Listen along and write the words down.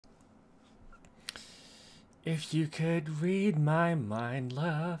If you could read my mind,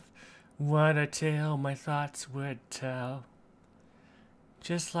 love, what a tale my thoughts would tell.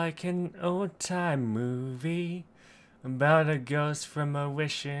 Just like an old-time movie about a ghost from a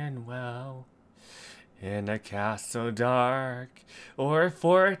wishing well. In a castle dark, or a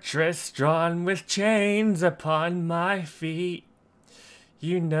fortress drawn with chains upon my feet,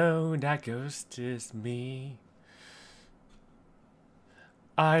 you know that ghost is me.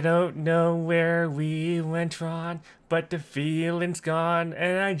 I don't know where we went wrong, but the feeling's gone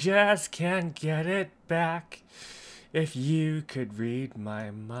and I just can't get it back. If you could read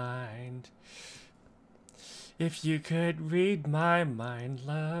my mind. If you could read my mind,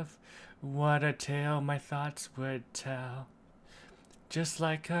 love, what a tale my thoughts would tell. Just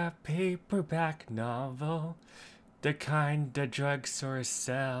like a paperback novel, the kind the drugstores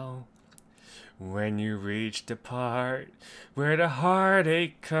sell. When you reach the part where the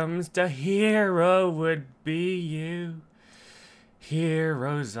heartache comes, the hero would be you.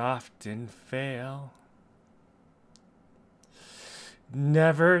 Heroes often fail.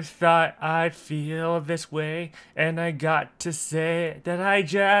 Never thought I'd feel this way, and I got to say that I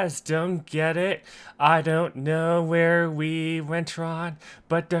just don't get it. I don't know where we went wrong,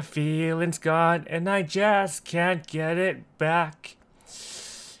 but the feeling's gone, and I just can't get it back.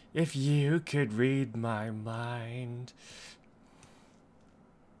 If you could read my mind.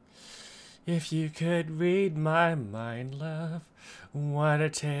 If you could read my mind, love, what a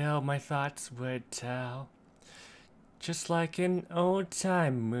tale my thoughts would tell. Just like an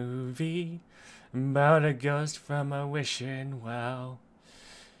old-time movie about a ghost from a wishing well.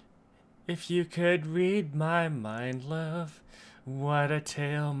 If you could read my mind, love, what a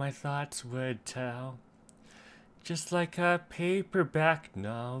tale my thoughts would tell. Just like a paperback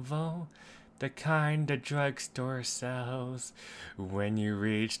novel, the kind the drugstore sells. When you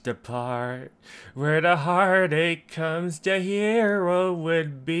reach the part where the heartache comes, the hero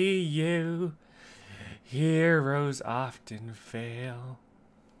would be you. Heroes often fail.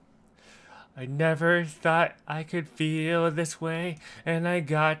 I never thought I could feel this way, and I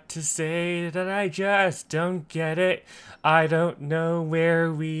got to say that I just don't get it. I don't know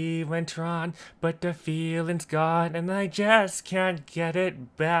where we went wrong, but the feeling's gone, and I just can't get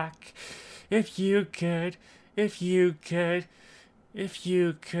it back. If you could, if you could, if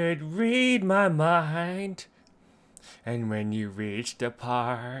you could read my mind. And when you reach the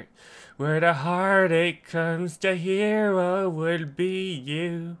part where the heartache comes, the hero would be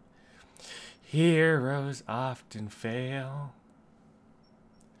you. Heroes often fail.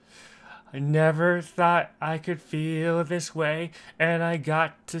 I never thought I could feel this way, and I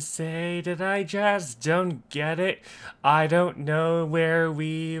got to say that I just don't get it. I don't know where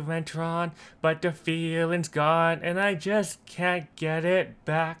we went wrong, but the feeling's gone, and I just can't get it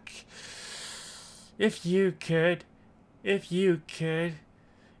back. If you could, if you could,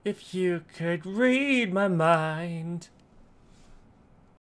 if you could read my mind.